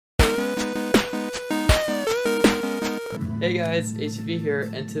Hey guys, HCV here,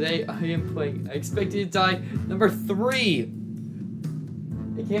 and today I am playing I Expect You to Die number 3!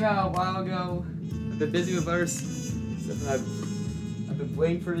 It came out a while ago. I've been busy with other stuff, and I've been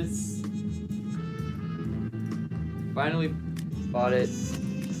waiting for this. Finally bought it.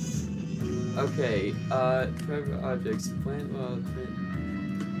 Okay, private objects.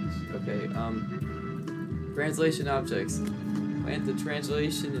 Okay, translation objects. Plant the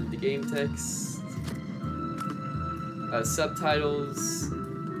translation into game text. Subtitles.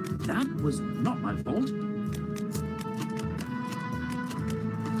 That was not my fault.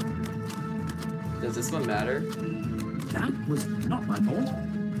 Does this one matter? That was not my fault.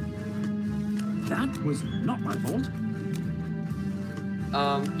 That was not my fault.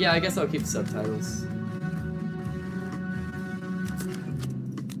 Yeah, I guess I'll keep subtitles.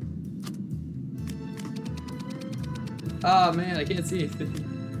 Oh man, I can't see anything.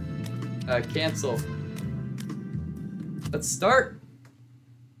 Cancel. Let's start.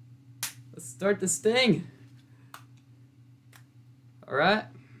 Let's start this thing. All right.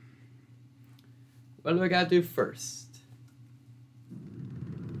 What do I gotta do first?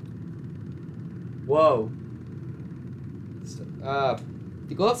 Whoa. So,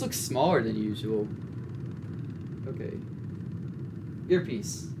 the gloves look smaller than usual. Okay.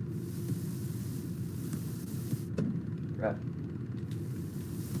 Earpiece. Crap.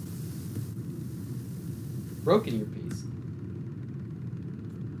 Broken earpiece.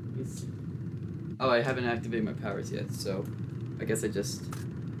 Oh, I haven't activated my powers yet, so I guess I just...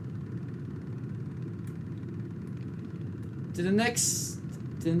 To the next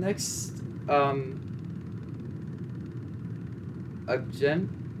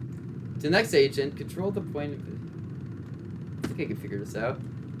agent, control the point of it. I think I can figure this out.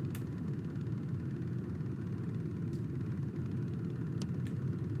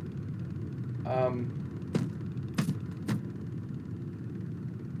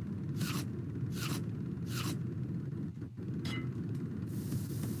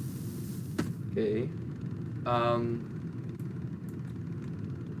 Okay.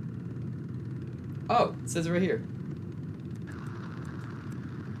 Oh, it says it right here.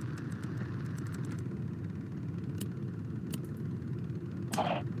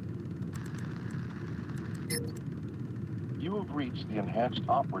 You have reached the Enhanced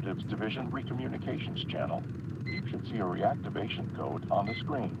Operatives Division Recommunications channel. You should see a reactivation code on the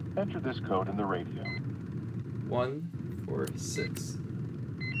screen. Enter this code in the radio. 146.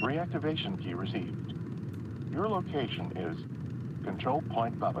 Reactivation key received. Your location is Control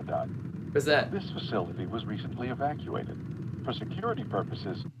Point Babadat. What's that? This facility was recently evacuated. For security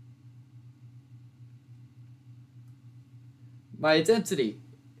purposes, My identity.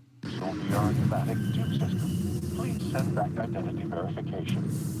 will be our pneumatic tube system. Please send back identity verification.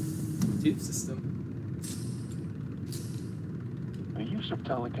 Tube system. The use of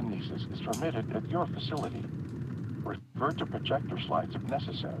telekinesis is permitted at your facility. Refer to projector slides if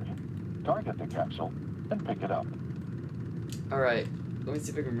necessary. Target the capsule and pick it up. Alright, let me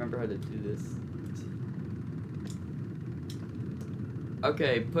see if I can remember how to do this.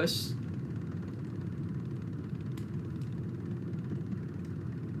 Okay, push.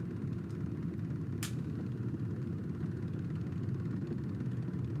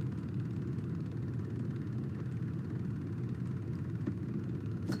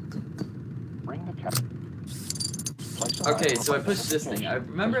 Bring the capsule. Okay, so I pushed this thing. I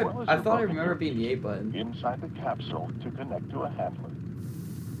remember, I thought I remember being the A button. Inside the capsule to connect to a handler.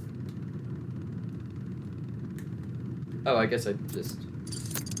 Oh, I guess I just...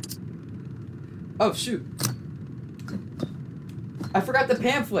 Oh, shoot. I forgot the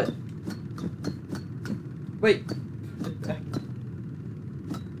pamphlet. Wait.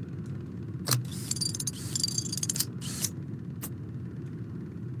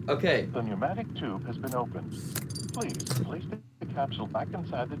 Okay. The pneumatic tube has been opened. Please place the capsule back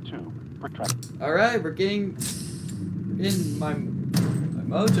inside the tube for transport. Alright, we're getting my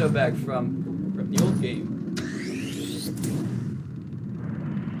mojo back from the old game.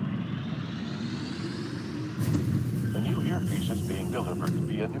 The new earpiece is being delivered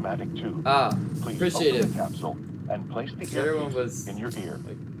via pneumatic tube. Ah, Please appreciate open it. the capsule and place the The other one earpiece was in your ear.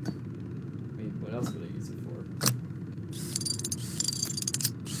 like, wait, what else would I use it for?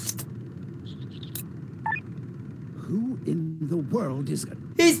 Who in the world is...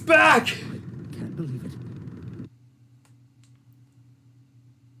 He's back! I can't believe it.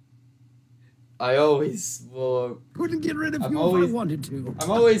 I always will. Couldn't get rid of I'm you always- if I wanted to.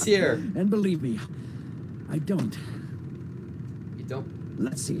 I'm always here. And believe me, I don't. You don't.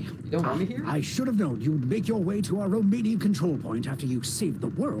 Let's see. You don't want me here? I should have known you'd make your way to our Romanian control point after you saved the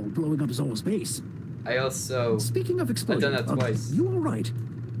world blowing up Zor's base. I also... Speaking of explosion, I've done that twice. You all right?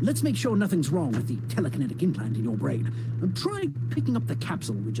 Let's make sure nothing's wrong with the telekinetic implant in your brain. Try picking up the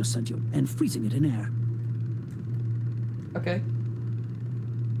capsule we just sent you and freezing it in air. Okay.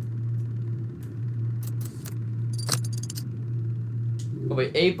 Oh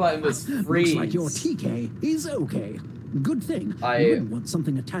wait, A button was freeze. Looks like your TK is okay. Good thing. I You wouldn't want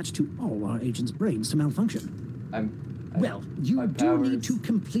something attached to all our agents' brains to malfunction. Well, you do need to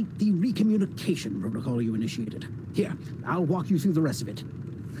complete the recommunication protocol you initiated. Here, I'll walk you through the rest of it.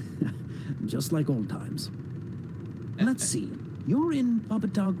 Just like old times. Let's see. You're in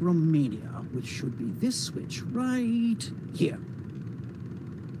Babadog, Romania, which should be this switch right here.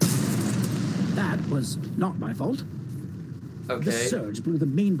 That was not my fault. Okay. The surge blew the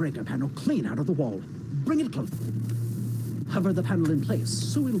main breaker panel clean out of the wall. Bring it close. Hover the panel in place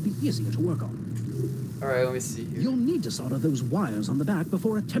so it'll be easier to work on. Alright, let me see here. You'll need to solder those wires on the back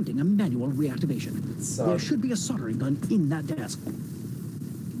before attempting a manual reactivation. There should be a soldering gun in that desk.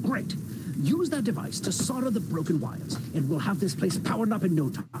 Great. Use that device to solder the broken wires, and we'll have this place powered up in no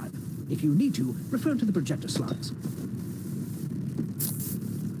time. If you need to, refer to the projector slides.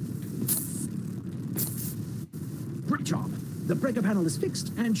 Great job. The breaker panel is fixed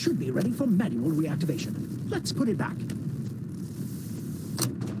and should be ready for manual reactivation. Let's put it back.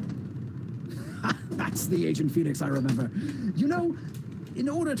 That's the Agent Phoenix I remember. You know, in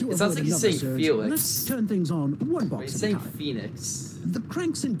order to It sounds like avoid he's another saying surge, Felix. let's turn things on one Wait, box he's at a saying time. Phoenix. The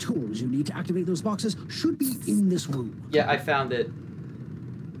cranks and tools you need to activate those boxes should be in this room. Yeah, I found it.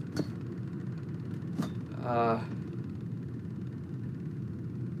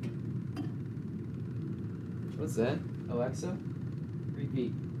 What's that? Alexa?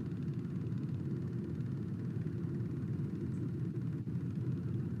 Repeat.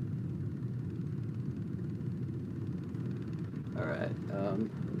 Alright, let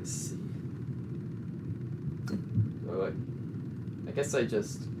me see. Wait. I guess I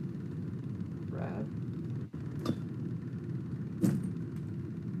just grab.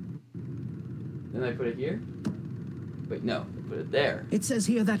 Then I put it here? Wait, no, I put it there. It says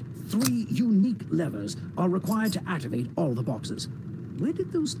here that 3 unique levers are required to activate all the boxes. Where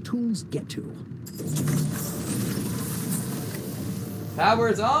did those tools get to?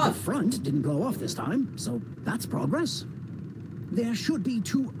 Power's The on! front didn't blow off this time, so that's progress. There should be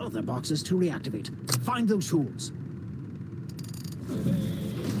 2 other boxes to reactivate. Find those tools.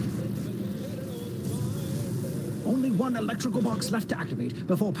 Only 1 electrical box left to activate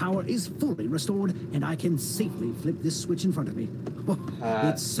before power is fully restored and I can safely flip this switch in front of me. Oh,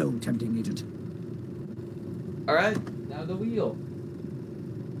 it's so tempting, Agent. Alright, now the wheel.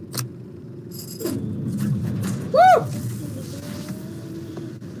 Woo!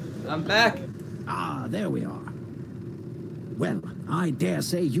 I'm back. Ah, there we are. Well, I dare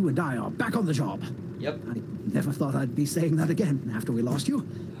say you and I are back on the job. Yep. I never thought I'd be saying that again after we lost you.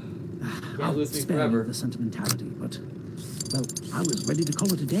 Can't lose me spare forever. you the sentimentality, but, well, I was ready to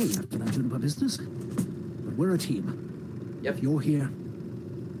call it a day after that Juniper business. But we're a team. Yep. If you're here,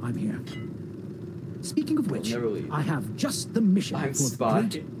 I'm here. Speaking of which, never leave. I have just the mission I'm for Spy.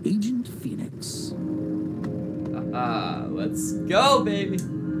 Great Agent Phoenix. Let's go, baby.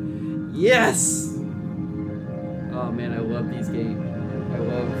 Yes! Oh man, I love these games. I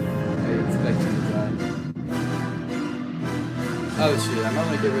expect you to die. Oh shoot, I might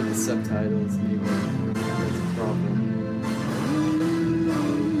want to get rid of the subtitles, maybe. That's a problem.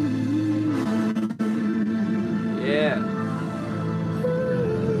 Yeah.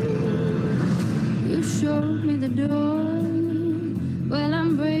 You showed me the door. Well,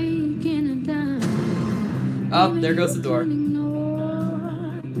 I'm breaking it down. Oh, there goes the door. The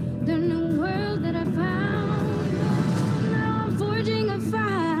new world that I found. Now I'm forging a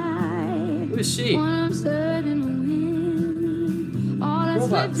fight. Who is she? One I'm certain will win. All that's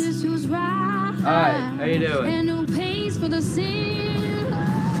Robots. left is who's right. Hi, how you doing? And no pays for the sin.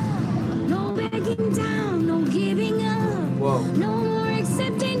 No backing down, no giving up. Whoa. No more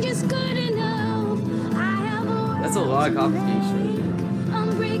accepting, just good enough. I have a That's a lot of complication.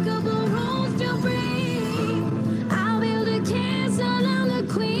 unbreakable rules to break. I'll build a castle, I'm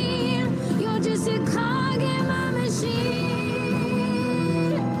the queen. You're just a cog in my machine.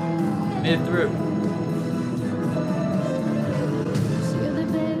 Made it through. You're the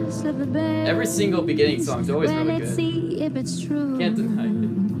best of the best. Every single beginning song's always Well, really let's good. see if it's true. Can't deny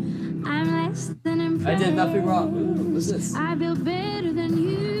it. I'm less than I impressed. did nothing wrong. Ooh, what's this? I built better than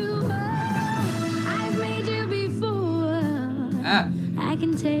you. I've made you before. Ah, I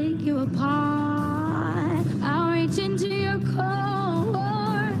can take you apart. I'll reach into your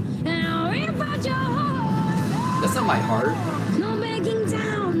core and I'll rip out your heart. that's not my heart. No backing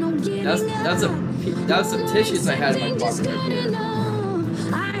down, no giving That's a up. that was some tissues I had in my pocket right here.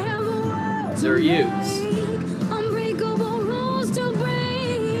 They're used.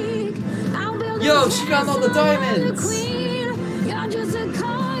 Yo, she found all the diamonds!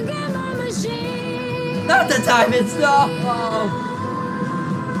 Not the diamonds, no!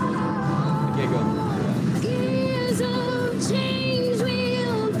 Okay, go.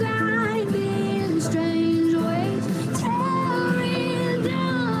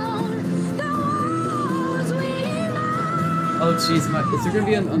 Oh jeez, is there gonna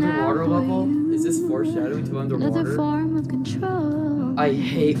be an underwater level? Is this foreshadowing to underwater? Another form of control. I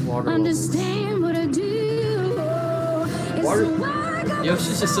hate water Understand what I do. Water.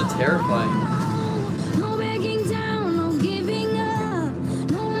 Yoshi's just so terrifying. No begging down, no giving up.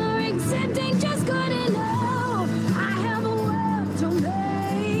 No more accepting, just good enough. I have a world to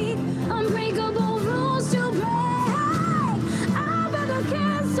make. Unbreakable rules to break. I'll be the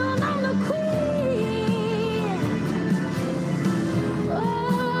castle, I'm the queen. Oh,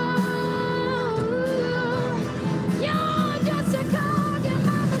 you're just a cog in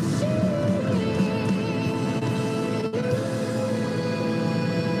my machine.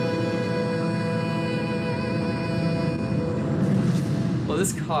 Well,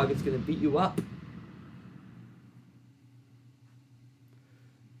 this cog is gonna beat you up.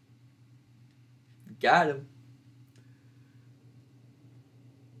 Got him.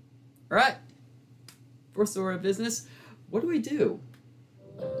 Alright. First order of business. What do we do?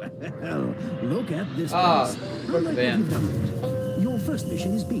 Well, look at this Ah, place. look, Unlike van. what you've done. Your first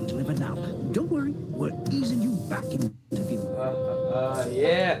mission is being delivered now. Don't worry, we're easing you back into view.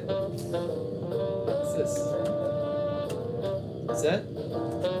 Yeah. What's this? Is that?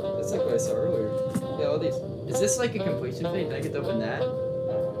 That's like what I saw earlier. Yeah, all these. Is this like a completion thing? Did I get to open that?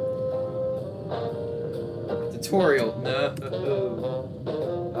 Tutorial. No.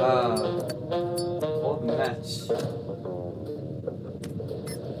 Hold the match.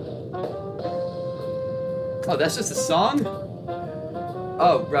 Oh, that's just a song?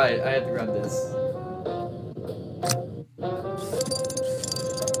 Oh, right. I have to grab this.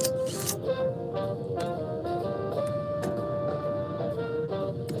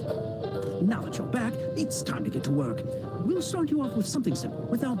 Now that you're back, it's time to get to work. We'll start you off with something simple,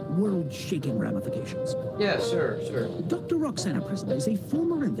 without world-shaking ramifications. Yeah, sure. Dr. Roxana Prism is a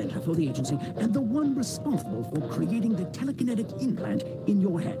former inventor for the agency and the one responsible for creating the telekinetic implant in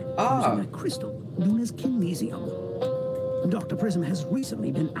your head using a crystal known as kinesium. Dr. Prism has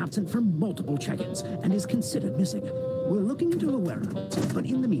recently been absent from multiple check-ins and is considered missing. We're looking into her whereabouts, but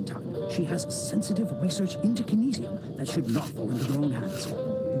in the meantime, she has sensitive research into kinesium that should not fall into the wrong hands.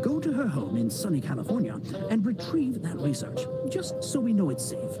 Go to her home in sunny California and retrieve that research, just so we know it's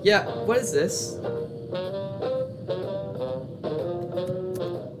safe. Yeah, what is this?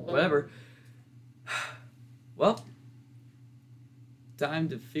 Whatever. Well, time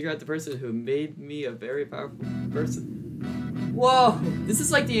to figure out the person who made me a very powerful person. Whoa, this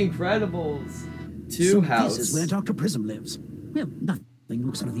is like The Incredibles 2 house. This is where Dr. Prism lives. Well, nothing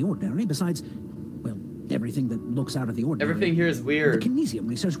looks out of the ordinary besides, well, everything that looks out of the ordinary. Everything here is weird. The kinesium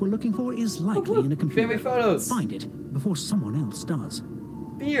research we're looking for is likely in a computer. Family photos. Find it before someone else does.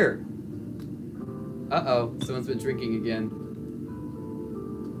 Beer. Uh-oh, someone's been drinking again.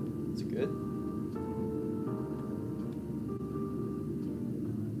 Is it good?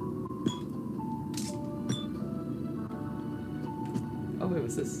 Oh wait,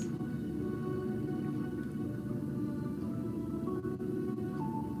 what's this?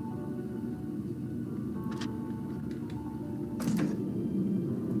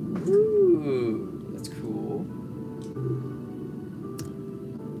 Ooh, that's cool.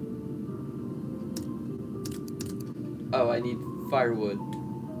 Oh, I need firewood.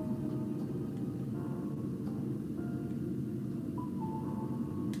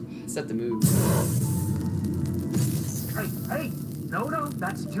 Set the mood. Hey, no,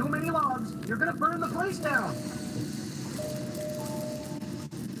 that's too many logs. You're gonna burn the place down.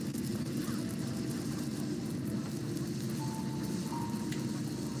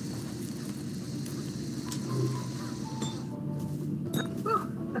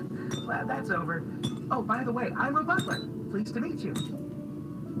 Glad that's over. Oh, by the way, I'm a butler. Pleased to meet you.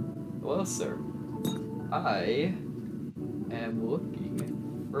 Well, sir, I am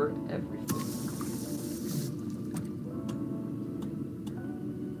looking for everything.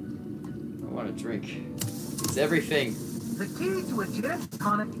 I want a drink. It's everything. The key to a gin and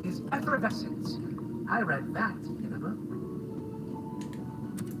tonic is effervescence. I read that in a book.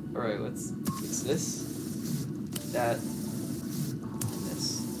 All right, what's this? That.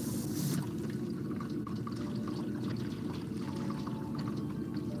 This.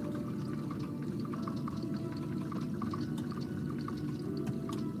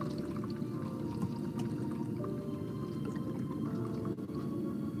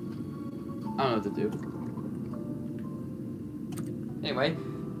 I don't know what to do. Anyway.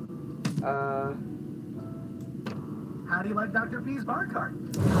 How do you like Dr. P's bar cart?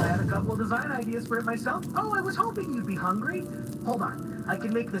 I had a couple of design ideas for it myself. Oh, I was hoping you'd be hungry. Hold on. I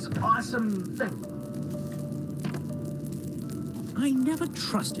can make this awesome thing. I never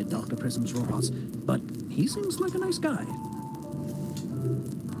trusted Dr. Prism's robots, but he seems like a nice guy.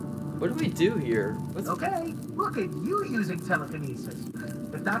 What do we do here? Okay, look at you using telekinesis.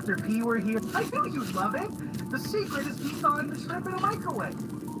 If Dr. P were here, I knew you'd love it. The secret is me thawing the shrimp in a microwave.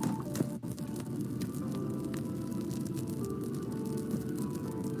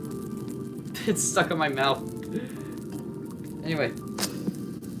 It's stuck in my mouth. Anyway.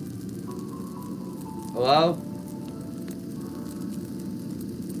 Hello?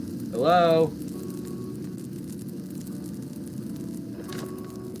 Hello?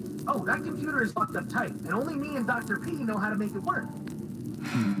 Oh, that computer is fucked up tight, and only me and Dr. P know how to make it work.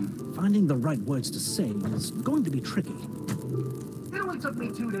 Finding the right words to say is going to be tricky. It only took me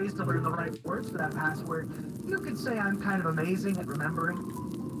 2 days to learn the right words for that password. You could say I'm kind of amazing at remembering.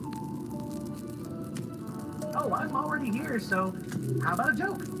 Oh, I'm already here, so how about a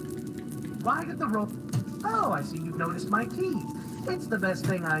joke? Why did the rope... Oh, I see you've noticed my key. It's the best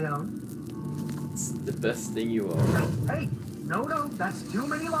thing I own. It's the best thing you own. Hey, no, that's too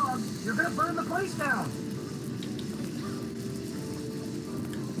many logs. You're gonna burn the place down.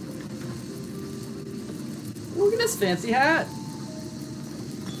 Look at this fancy hat.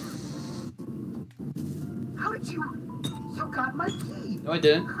 How did you got my key? No, I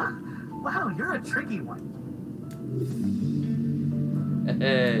didn't. Wow, you're a tricky one.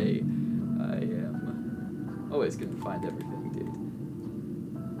 Hey, I am always gonna find everything,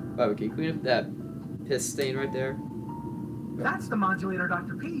 dude. Wow, can you clean up that piss stain right there? That's the modulator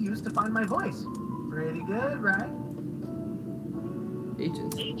Dr. P used to find my voice. Pretty good, right?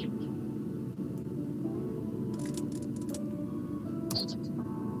 Agent.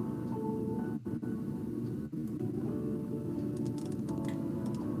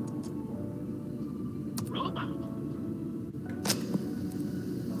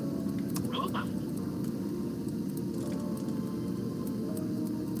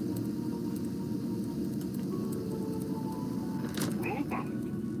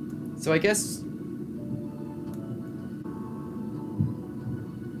 So I guess...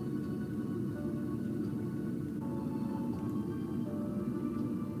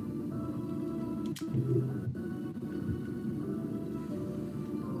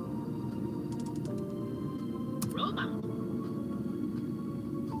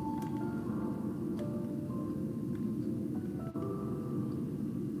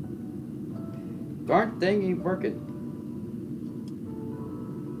 Darn thing ain't working.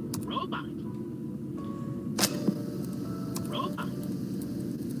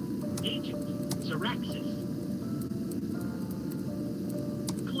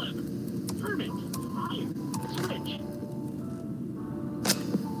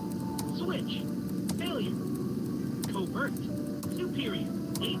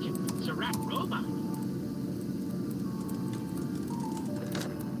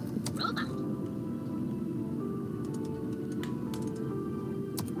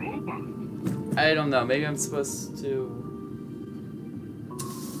 I don't know, maybe I'm supposed to...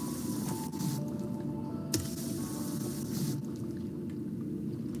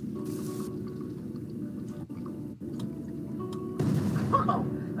 Oh,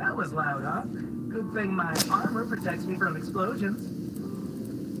 that was loud, huh? Good thing my armor protects me from explosions.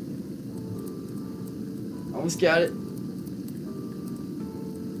 Almost got it.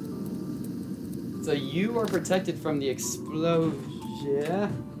 So you are protected from the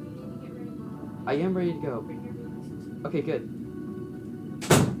explosion. I am ready to go. Okay, good.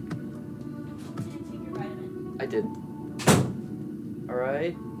 I did.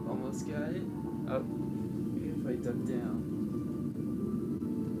 Alright, almost got it. Oh, if I duck down.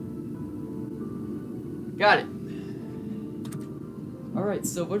 Got it. Alright,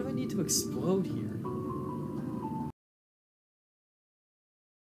 so what do I need to explode here?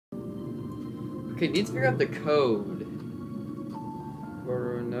 Okay, need to figure out the code.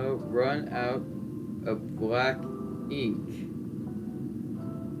 Or no, run out of black ink.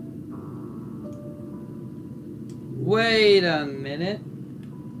 Wait a minute.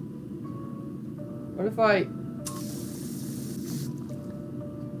 What if I...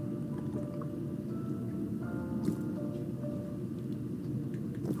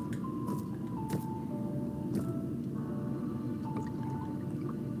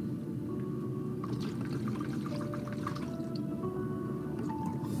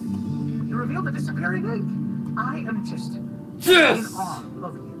 You revealed the disappearing ink. I am just Yes! in awe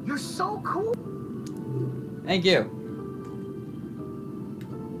of you. You're so cool. Thank you.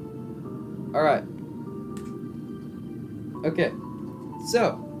 Alright. Okay.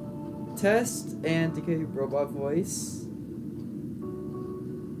 So, test and decay robot voice.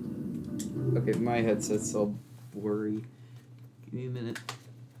 Okay, my headset's all blurry. Give me a minute.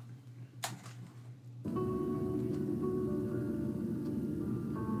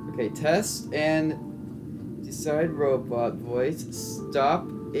 Okay, test and decide robot voice. Stop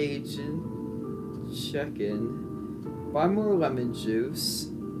agent. Check in. Buy more lemon juice.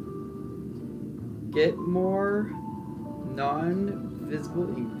 Get more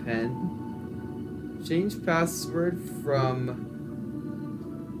non-visible ink pen. Change password from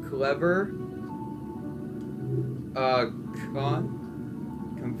clever.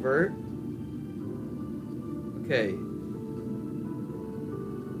 Convert. Okay.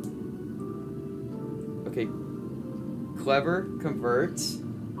 Okay. Clever, convert.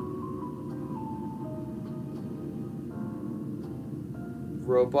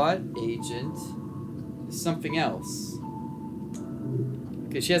 Robot, agent, something else.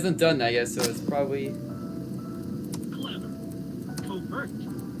 Okay, she hasn't done that yet, so it's probably... Clever. Covert.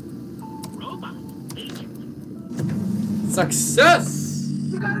 Robot. Agent. Success!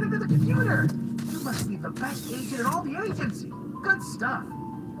 You got it into the computer! You must be the best agent in all the agency. Good stuff.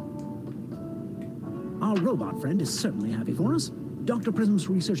 Our robot friend is certainly happy for us. Dr. Prism's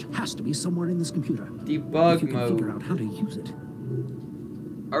research has to be somewhere in this computer. Debug if you can mode. figure out how to use it.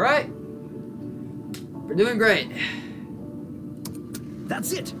 Alright. We're doing great.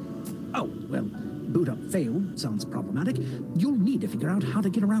 That's it. Oh, well, boot up failed sounds problematic. You'll need to figure out how to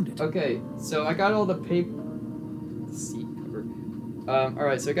get around it. Okay, so I got all the paper... seat cover.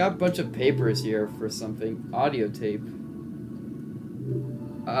 Alright, so I got a bunch of papers here for something. Audio tape.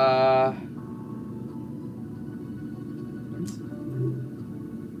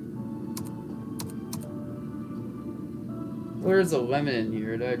 Well, there's a lemon in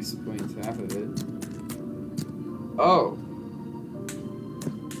here. That explains half of it. Oh.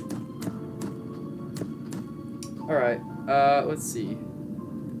 Alright, let's see.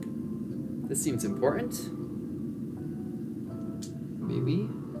 This seems important. Maybe?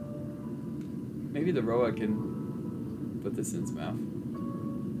 Maybe the robot can put this in its mouth.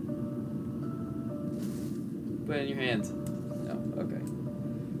 Put it in your hand. No, okay.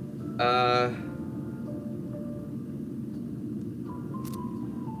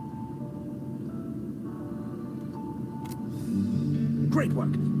 Great work.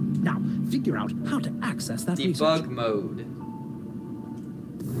 Now, figure out how to access that research. Debug mode.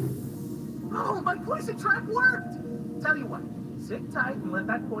 Oh, my poison trap worked! Tell you what, sit tight and let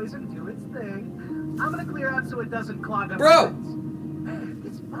that poison do its thing. I'm gonna clear out so it doesn't clog up. Bro! Man,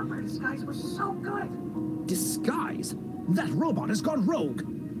 its bumper disguise was so good. Disguise? That robot has gone rogue.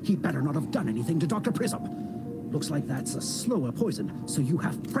 He better not have done anything to Dr. Prism. Looks like that's a slower poison, so you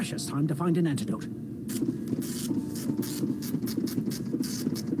have precious time to find an antidote.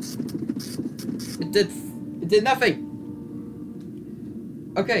 It did nothing.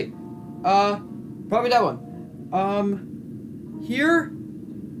 Okay. Probably that one. Here.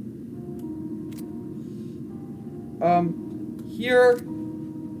 Here.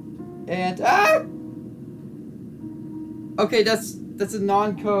 And okay, that's a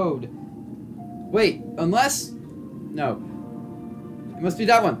non-code. Wait, unless no. It must be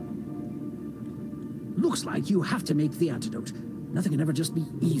that one. Looks like you have to make the antidote. Nothing can ever just be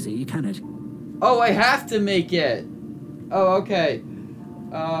easy, can it? Oh, I have to make it. Oh, okay.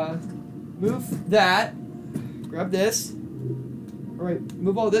 Move that. Grab this. Alright,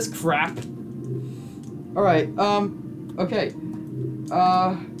 move all this crap. Alright, okay.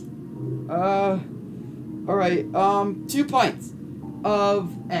 Alright, 2 pints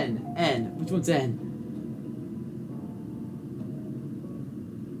of N. N. Which one's N?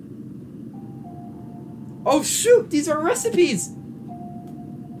 Oh shoot, these are recipes!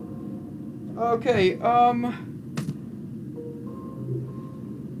 Okay,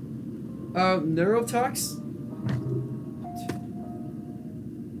 neurotox?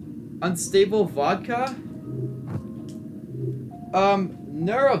 Unstable vodka?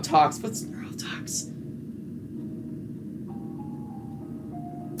 Neurotox, what's neurotox?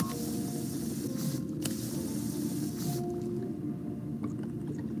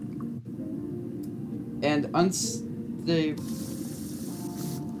 And unstable...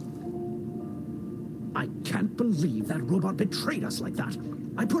 I can't believe that robot betrayed us like that.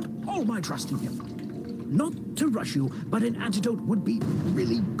 I put all my trust in him. Not to rush you, but an antidote would be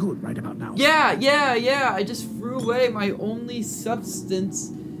really good right about now. Yeah. I just threw away my only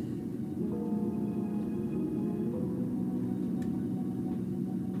substance.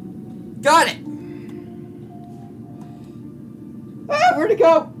 Got it! Ah, where'd it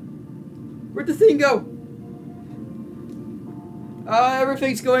go? Where'd the thing go?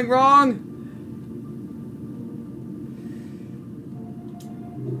 Everything's going wrong.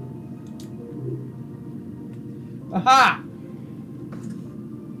 Aha!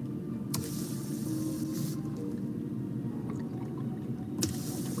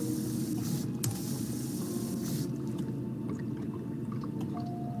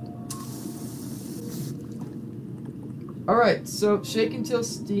 Alright, so shake until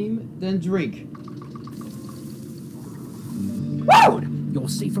steam, then drink. Woo! You're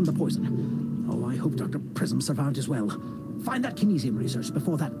safe from the poison. Oh, I hope Dr. Prism survived as well. Find that kinesium research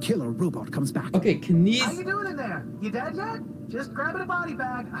before that killer robot comes back. Okay, How kinesium. you doing in there? You dead yet? Just grabbing a body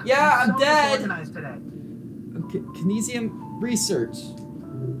bag. Yeah, I'm so dead. disorganized today. Okay, kinesium research.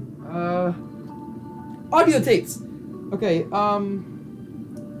 Audio tapes. Okay, oh,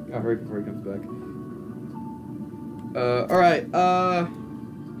 hurry before he comes back. Alright,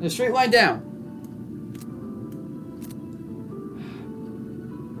 in a straight line down.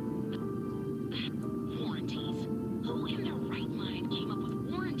 Warranties? Who in their right mind came up with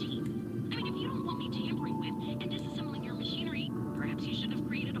warranties? I mean, if you don't want me tampering with and disassembling your machinery, perhaps you should have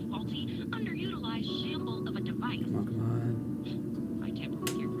created a faulty, underutilized shamble of a device. Come on. If I tamper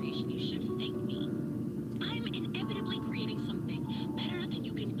with your creation, you should thank me. I'm inevitably creating something better than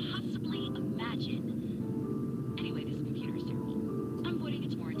you can possibly imagine. Anyway, this computer is terrible. I'm voiding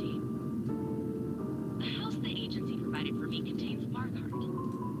its warranty. The house the agency provided for me contains Barcart.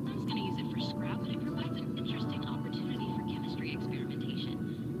 I was gonna use it for scrap, but it provides an interesting opportunity for chemistry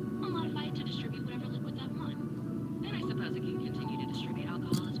experimentation. I'll modify it to distribute whatever liquids I want. And I suppose it can continue to distribute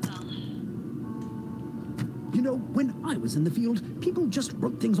alcohol as well. You know, when I was in the field, people just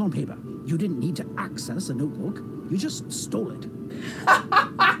wrote things on paper. You didn't need to access a notebook. You just stole it.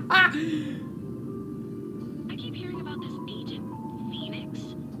 I keep hearing about this Agent Phoenix.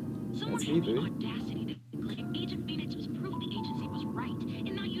 Someone That's had me, the dude. audacity to claim Agent Phoenix was proof the agency was right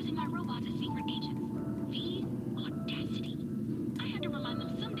in not using my robots as secret agents. The audacity. I had to remind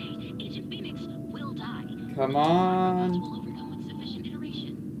them someday Agent Phoenix will die. Come Robots on. will overcome with sufficient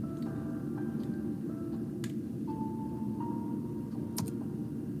iteration.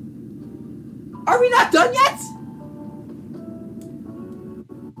 Are we not done yet?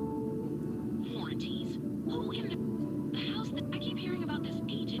 Warranties? Who in the house that I keep hearing about this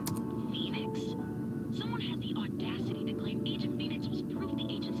Agent Phoenix? Someone had the audacity to claim Agent Phoenix was proof the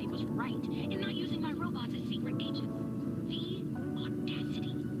agency was right in not using my robots as secret agents. The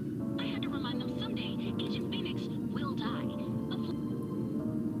audacity. I had to remind them someday Agent Phoenix will die.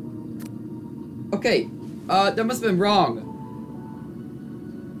 Okay, that must have been wrong.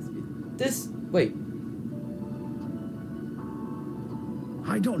 This, wait.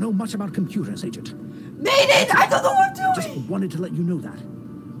 I don't know much about computers, Agent. Made it! I don't know what I'm Just doing! wanted to let you know that.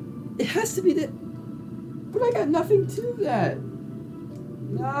 It has to be the... But I got nothing to that.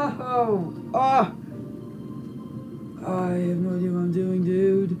 No. Oh. I have no idea what I'm doing,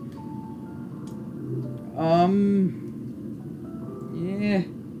 dude. Yeah.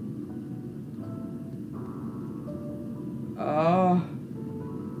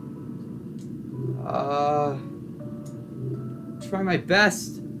 Try my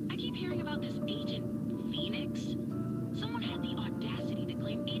best. I keep hearing about this Agent Phoenix. Someone had the audacity to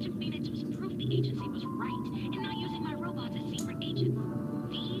claim Agent Phoenix was proof the agency was right in not using my robots as secret agents.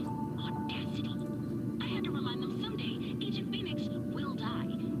 The audacity. I had to remind them someday Agent Phoenix will die.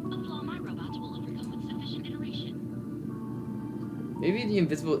 A flaw my robots will overcome with sufficient iteration. Maybe the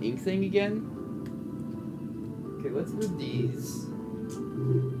invisible ink thing again? Okay, let's move these.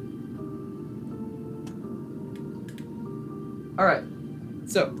 Alright,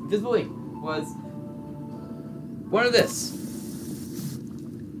 so invisible ink was one of this.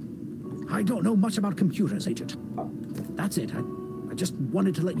 I don't know much about computers, Agent. That's it. I just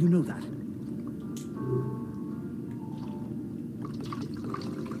wanted to let you know that.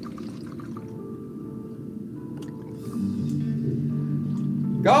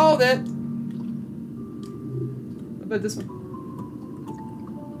 Called it! What about this one?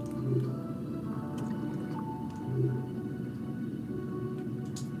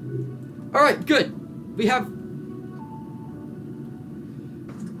 Alright, good. We have...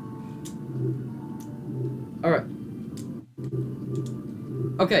 Alright.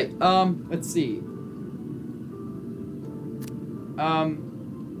 Okay, let's see.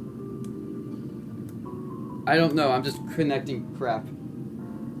 I don't know, I'm just connecting crap.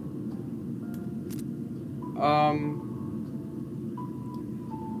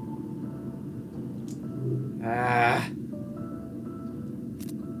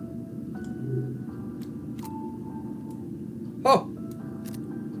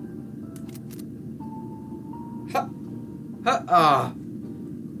 I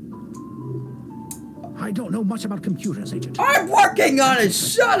don't know much about computers, Agent. I'm working on it!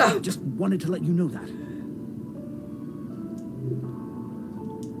 Shut I up! just wanted to let you know that.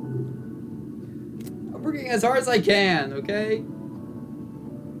 I'm working as hard as I can, okay?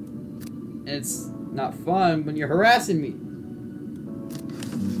 And it's not fun when you're harassing me.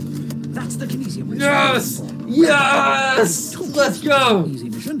 That's the Kinesium. Yes! Yes! Let's go! Easy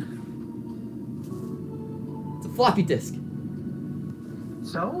mission. It's a floppy disk.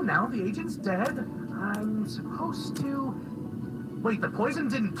 So, now the agent's dead. I'm supposed to... Wait, the poison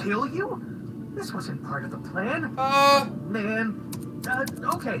didn't kill you? This wasn't part of the plan. Man.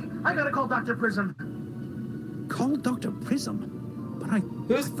 Okay, I gotta call Dr. Prism. Call Dr. Prism? But I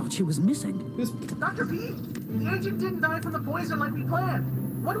thought she was missing. Who's... Dr. P? The agent didn't die from the poison like we planned.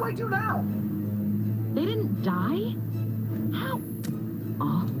 What do I do now? They didn't die? How?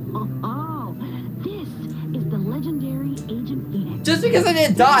 Oh, this is the legendary Agent Phoenix. Just because I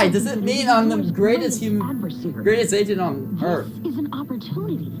didn't die doesn't mean I'm the greatest adversary. greatest agent on Earth. This is an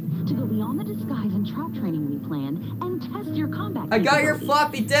opportunity to go beyond the disguise and trap training we planned and test your combat I got your capabilities.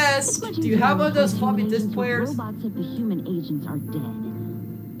 floppy disk. Do you have one of those floppy disk players? Robots if the human agents are dead.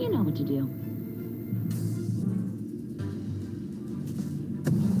 You know what to do.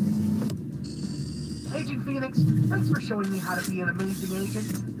 Agent Phoenix, thanks for showing me how to be an amazing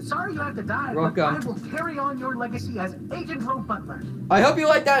agent. Sorry you have to die, but Welcome. I will carry on your legacy as Agent Ro Butler. I hope you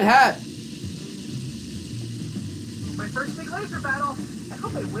like that hat. My first big laser battle. I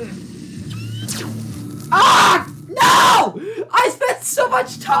hope I win. Ah! No! I spent so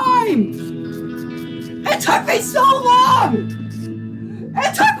much time! It took me so long!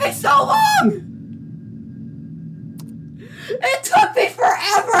 It took me so long! It took me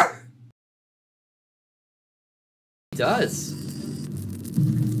forever! It does.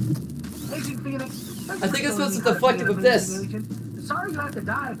 Agent Phoenix, I think it's supposed to deflect it with this. Agent. Sorry you have to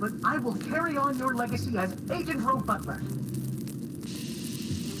die, but I will carry on your legacy as Agent Ro Butler.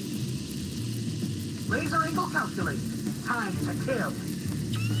 Laser angle calculate. Time to kill.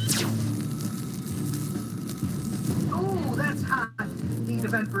 Ooh, that's hot. Need to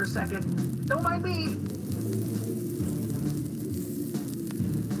vent for a second. Don't mind me.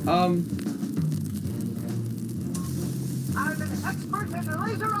 I'm an expert in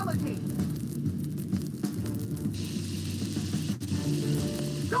laserology.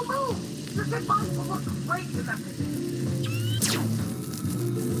 Don't move! Your dead body will look great in that position.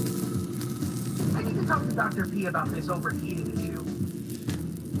 I need to talk to Dr. P about this overheating issue.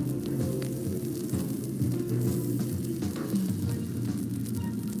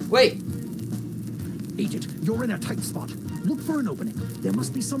 Wait. Agent, you're in a tight spot. Look for an opening. There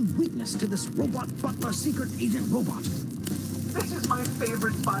must be some weakness to this robot butler secret agent robot. This is my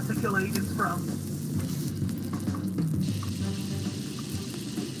favorite spot to kill agents from.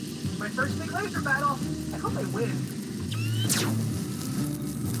 My first big laser battle. I hope I win.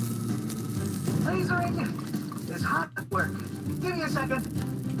 Lasering is hot at work. Give me a second.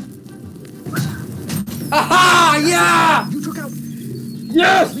 Aha! Yeah! You took out...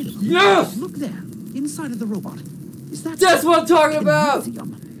 Yes! Yes! Look there, inside of the robot. Is that... That's what I'm talking about!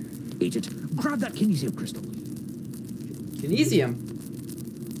 Kinesium? Agent, grab that kinesium crystal. Kinesium?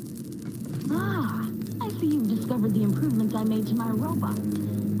 Ah, I see you've discovered the improvements I made to my robot.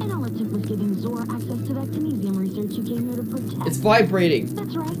 And all it took was giving Zor access to that Kinesium research you came here to protect. It's vibrating.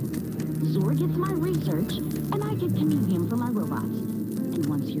 That's right. Zor gets my research, and I get Kinesium for my robots. And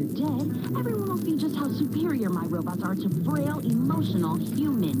once you're dead, everyone will see just how superior my robots are to frail, emotional,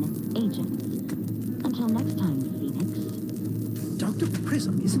 human agents. Until next time, Phoenix. Dr.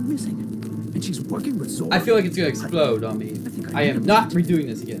 Prism isn't missing. And she's working with Zor. I feel like it's gonna explode on me. I am not redoing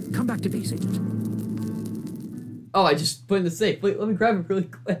this again. Come back to base, Agent. Oh, I just put in the safe. Wait, let me grab it really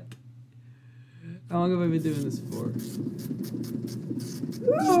quick. How long have I been doing this for?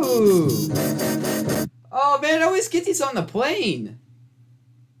 Ooh! Oh man, I always get these on the plane.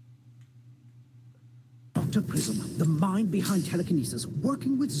 Dr. Prism, the mind behind telekinesis,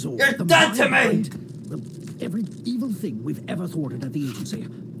 working with Zor. You're the dead to mind me! behind, well, every evil thing we've ever thwarted at the agency.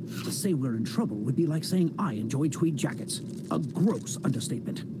 To say we're in trouble would be like saying I enjoy tweed jackets. A gross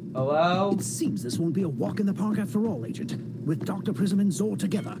understatement. Hello? It seems this won't be a walk in the park after all, Agent. With Dr. Prism and Zor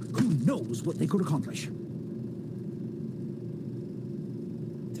together, who knows what they could accomplish?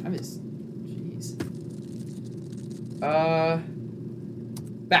 Time is... Jeez.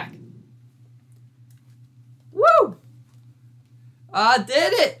 Back. Woo! I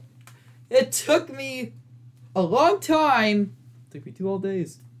did it! It took me a long time. It took me 2 whole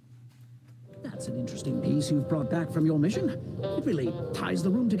days. That's an interesting piece you've brought back from your mission. It really ties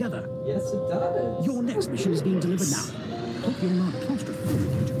the room together. Yes, it does. Your next mission is being delivered now. Hope you're not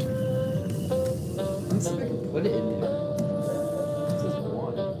claustrophobic, Agent. Let's see if I can put it in there. This is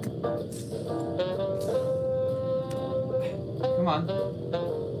one. Come on.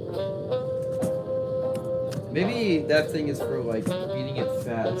 Maybe that thing is for, like, beating it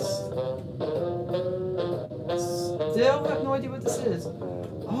fast. Still have no idea what this is.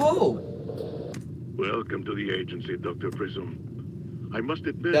 Oh! Welcome to the agency, Dr. Prism. I must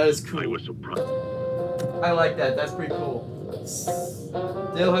admit, that is cool. I was surprised. I like that. That's pretty cool.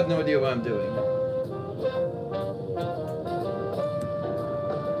 Still have no idea what I'm doing.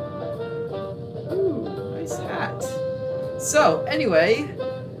 Ooh, nice hat. So, anyway,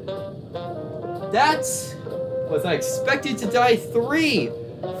 that was I Expected to Die 3.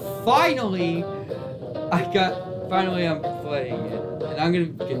 Finally, I'm playing it, and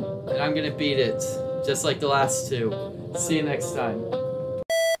I'm gonna beat it, just like the last two. See you next time.